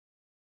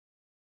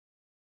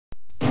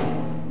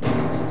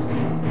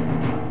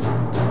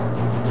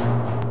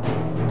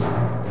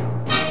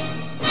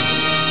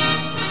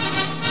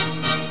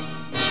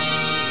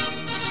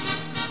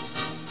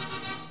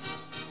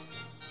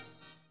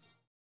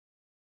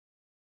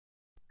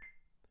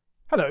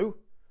Hello,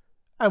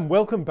 and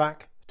welcome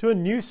back to a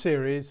new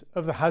series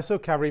of the House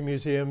of Cavalry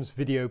Museum's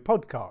video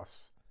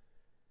podcasts.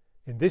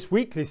 In this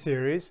weekly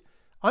series,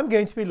 I'm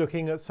going to be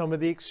looking at some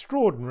of the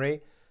extraordinary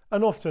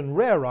and often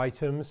rare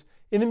items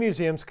in the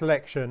museum's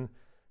collection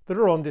that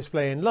are on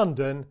display in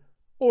London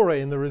or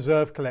in the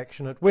reserve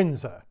collection at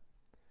Windsor.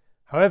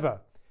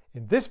 However,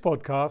 in this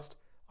podcast,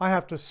 I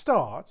have to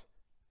start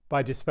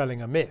by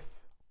dispelling a myth.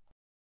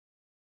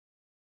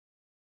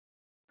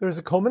 There is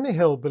a commonly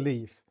held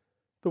belief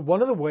that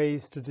one of the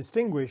ways to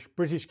distinguish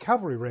British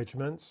cavalry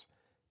regiments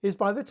is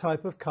by the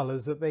type of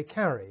colours that they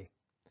carry.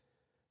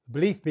 The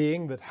belief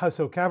being that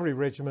household cavalry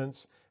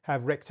regiments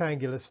have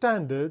rectangular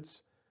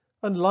standards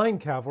and line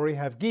cavalry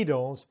have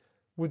guidons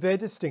with their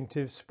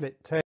distinctive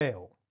split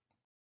tail.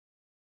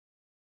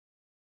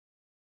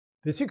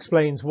 This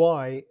explains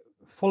why,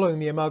 following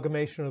the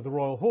amalgamation of the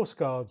Royal Horse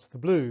Guards, the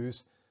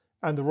Blues,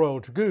 and the Royal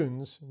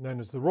Dragoons, known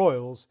as the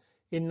Royals,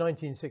 in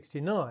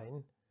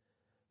 1969,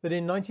 that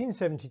in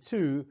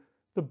 1972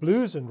 the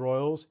Blues and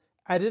Royals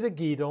added a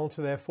guidon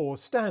to their four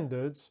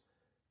standards,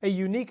 a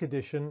unique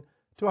addition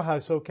to a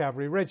household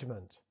cavalry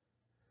regiment.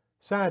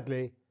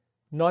 Sadly,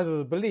 neither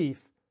the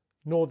belief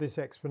nor this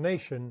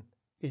explanation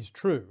is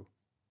true.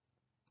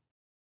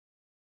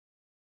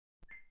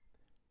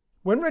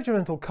 When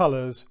regimental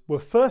colours were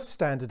first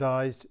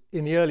standardised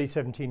in the early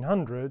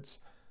 1700s,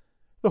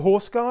 the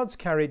Horse Guards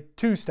carried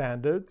two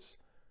standards,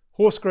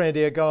 Horse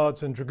Grenadier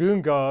Guards and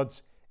Dragoon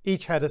Guards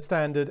each had a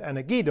standard and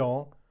a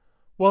guidon,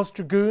 whilst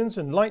Dragoons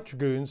and Light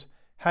Dragoons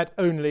had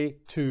only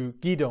two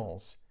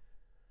guidons.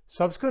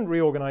 Subsequent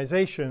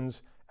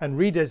reorganisations and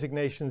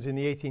redesignations in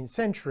the 18th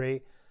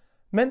century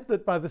meant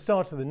that by the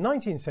start of the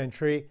 19th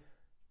century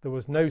there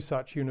was no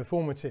such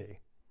uniformity.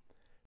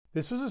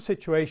 This was a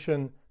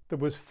situation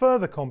that was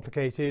further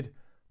complicated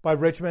by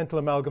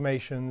regimental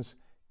amalgamations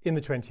in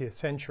the 20th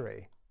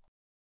century.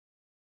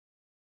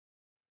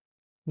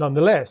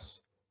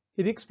 Nonetheless,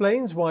 it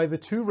explains why the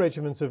two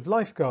regiments of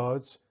Life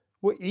Guards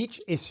were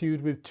each issued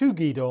with two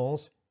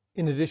guidons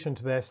in addition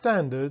to their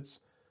standards,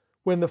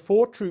 when the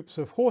four troops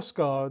of Horse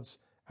Guards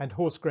and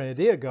Horse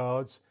Grenadier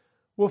Guards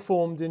were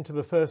formed into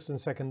the 1st and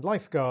 2nd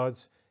Life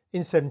Guards in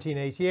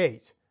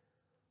 1788,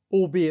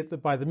 albeit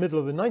that by the middle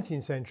of the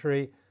 19th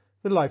century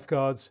the Life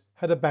Guards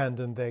had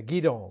abandoned their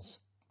guidons.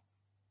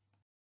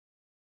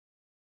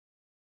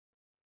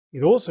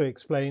 It also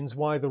explains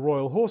why the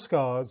Royal Horse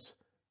Guards,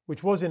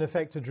 which was in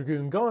effect a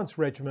Dragoon Guards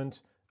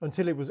regiment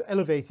until it was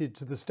elevated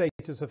to the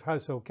status of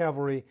household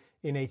cavalry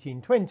in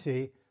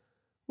 1820,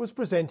 was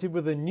presented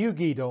with a new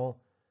guidon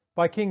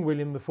by King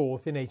William IV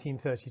in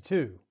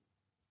 1832.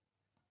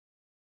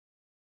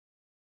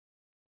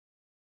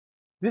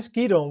 This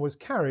guidon was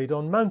carried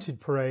on mounted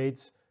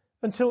parades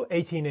until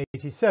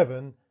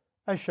 1887,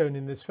 as shown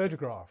in this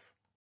photograph.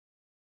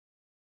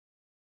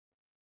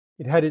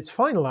 It had its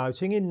final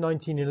outing in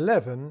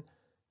 1911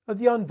 at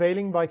the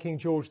unveiling by King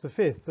George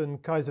V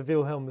and Kaiser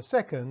Wilhelm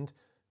II,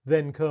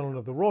 then Colonel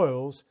of the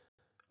Royals,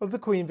 of the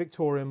Queen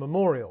Victoria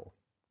Memorial.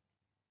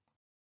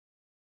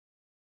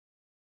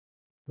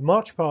 The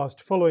march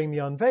past following the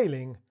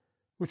unveiling,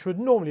 which would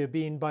normally have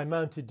been by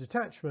mounted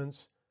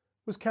detachments,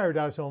 was carried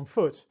out on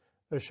foot,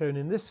 as shown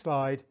in this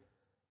slide,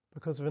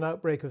 because of an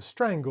outbreak of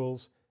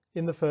strangles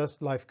in the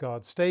 1st Life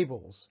Guard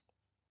stables.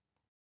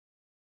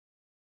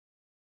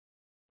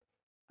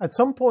 At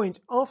some point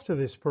after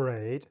this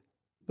parade,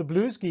 the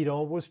Blues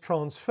guidon was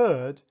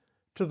transferred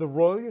to the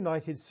Royal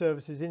United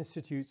Services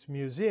Institute's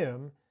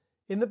museum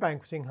in the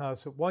Banqueting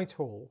House at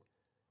Whitehall,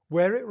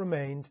 where it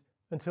remained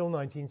until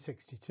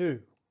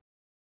 1962.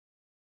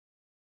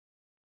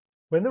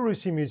 When the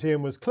Russie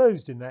Museum was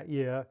closed in that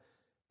year,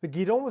 the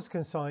guidon was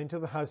consigned to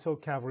the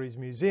Household Cavalry's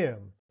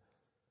Museum.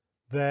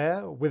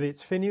 There, with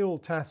its finial,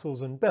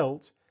 tassels and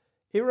belt,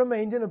 it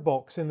remained in a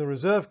box in the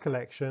reserve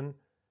collection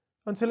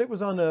until it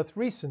was unearthed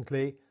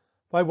recently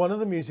by one of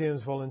the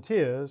museum's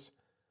volunteers,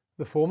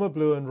 the former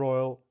Blue and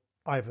Royal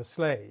Ivor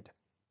Slade.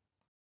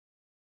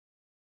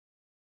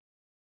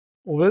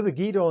 Although the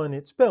guidon and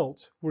its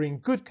belt were in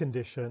good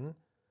condition,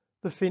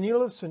 the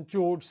finial of St.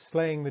 George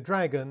slaying the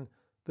dragon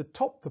that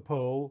topped the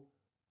pole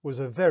was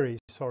a very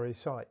sorry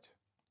sight,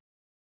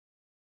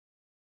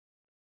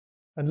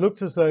 and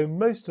looked as though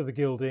most of the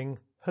gilding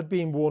had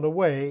been worn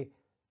away,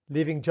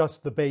 leaving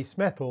just the base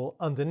metal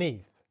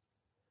underneath.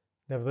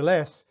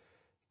 Nevertheless,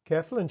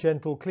 careful and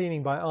gentle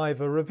cleaning by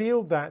Ivor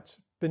revealed that,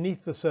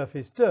 beneath the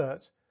surface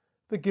dirt,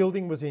 the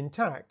gilding was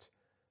intact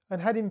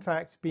and had in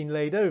fact been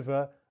laid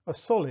over a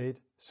solid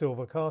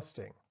silver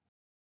casting.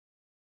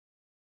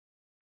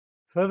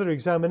 Further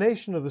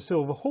examination of the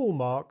silver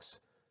hallmarks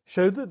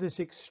showed that this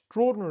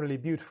extraordinarily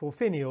beautiful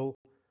finial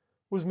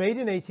was made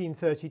in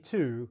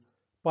 1832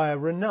 by a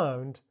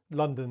renowned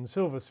London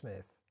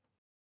silversmith.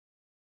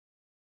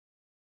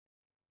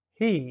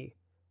 He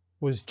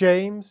was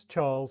James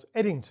Charles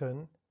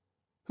Eddington,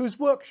 whose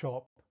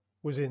workshop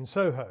was in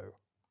Soho.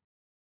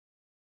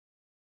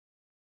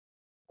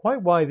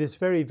 Quite why this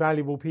very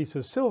valuable piece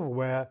of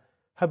silverware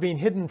had been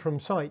hidden from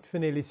sight for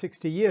nearly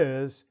 60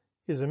 years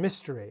is a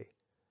mystery,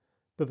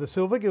 but the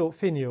silver-gilt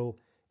finial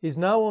is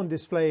now on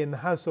display in the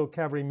Household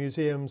Cavalry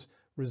Museum's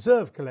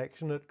Reserve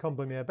Collection at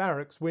Combermere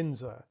Barracks,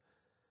 Windsor,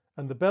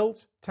 and the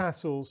belt,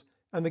 tassels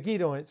and the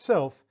guidon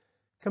itself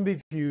can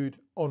be viewed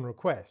on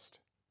request.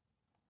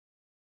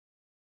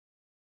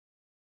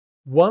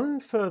 One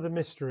further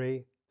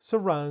mystery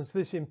surrounds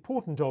this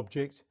important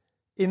object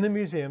in the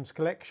museum's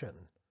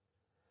collection.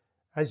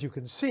 As you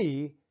can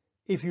see,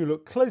 if you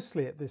look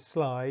closely at this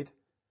slide,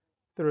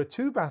 there are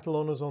two battle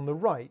honours on the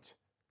right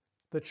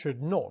that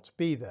should not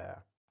be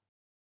there.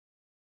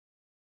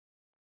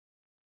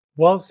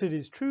 Whilst it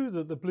is true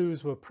that the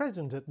Blues were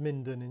present at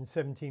Minden in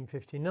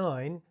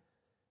 1759,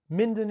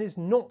 Minden is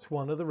not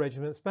one of the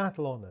regiment's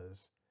battle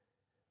honours.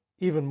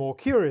 Even more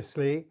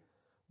curiously,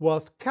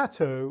 whilst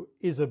Cateau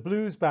is a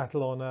Blues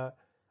battle honour,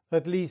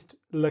 at least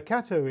Le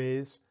Cateau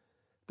is,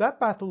 that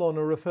battle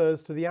honour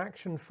refers to the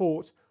action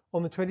fought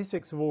on the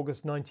 26th of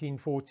August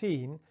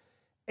 1914,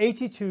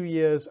 82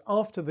 years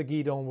after the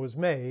Guidon was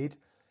made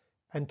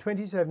and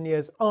 27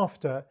 years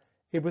after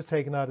it was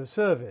taken out of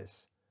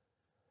service.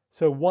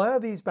 So why are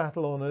these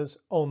battle honours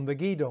on the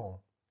Guidon?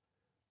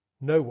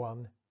 No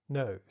one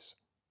knows.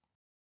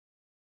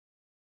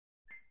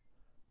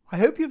 I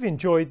hope you've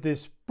enjoyed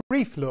this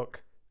brief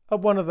look at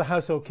one of the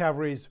Household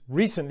Cavalry's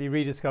recently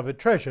rediscovered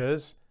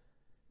treasures.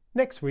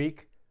 Next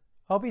week,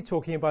 I'll be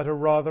talking about a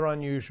rather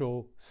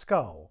unusual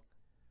skull.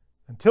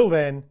 Until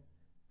then,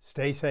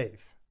 stay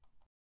safe.